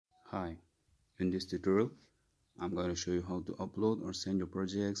Hi, in this tutorial, I'm going to show you how to upload or send your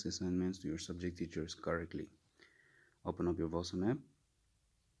projects, assignments to your subject teachers correctly. Open up your Vawsum app.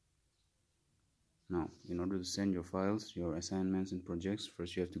 Now, in order to send your files, your assignments and projects,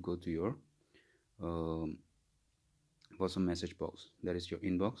 first you have to go to your Vawsum message box. That is your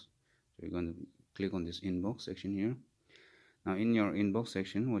inbox. So you're going to click on this inbox section here. Now, in your inbox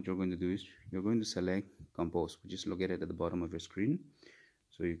section, what you're going to do is you're going to select Compose, which is located at the bottom of your screen.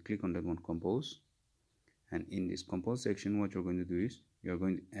 So you click on that one, Compose. And in this Compose section, what you're going to do is you're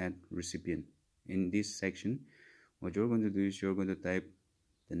going to add recipient. In this section, what you're going to do is you're going to type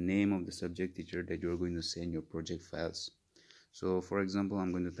the name of the subject teacher that you're going to send your project files. So for example,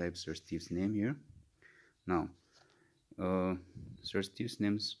 I'm going to type Sir Steve's name here. Now Sir Steve's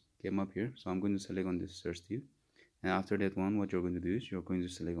names came up here, so I'm going to select on this Sir Steve, and after that one, what you're going to do is you're going to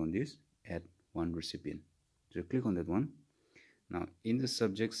select on this add one recipient. So click on that one. Now in the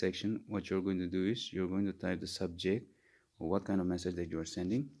subject section, what you're going to do is you're going to type the subject or what kind of message that you are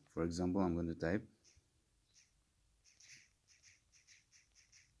sending. For example, I'm going to type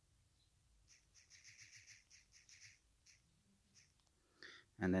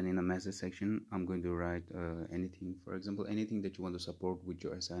and then in the message section, I'm going to write anything, for example, anything that you want to support with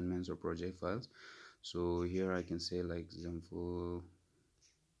your assignments or project files. So here I can say, like example,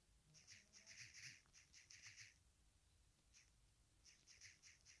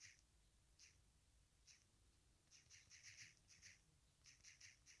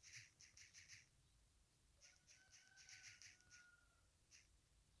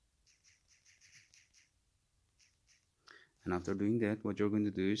 and after doing that, what you're going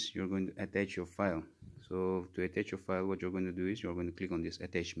to do is you're going to attach your file. So to attach your file, what you're going to do is you're going to click on this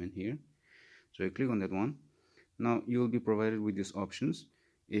attachment here. So you click on that one. Now you will be provided with these options.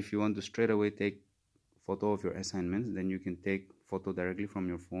 If you want to straight away take photo of your assignments, then you can take photo directly from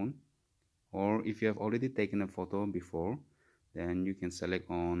your phone, or if you have already taken a photo before, then you can select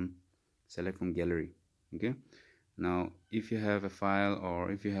from gallery. Okay, now if you have a file,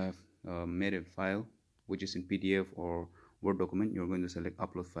 or if you have made a file which is in PDF or Word document, you're going to select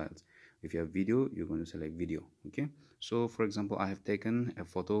upload files. If you have video, you're going to select video. Okay, so for example, I have taken a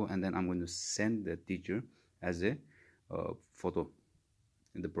photo and then I'm going to send the teacher as a photo,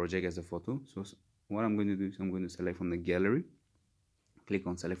 the project as a photo. So what I'm going to do is I'm going to select from the gallery, click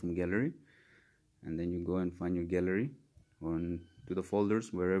on select from gallery, and then you go and find your gallery on to the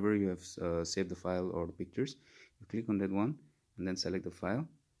folders wherever you have saved the file or the pictures. You click on that one and then select the file,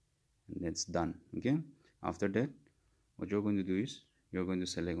 and that's done. Okay, after that, what you're going to do is you're going to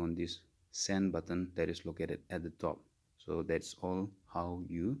select on this send button that is located at the top. So that's all how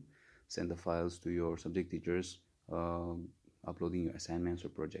you send the files to your subject teachers, uploading your assignments or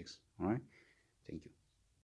projects. All right, thank you.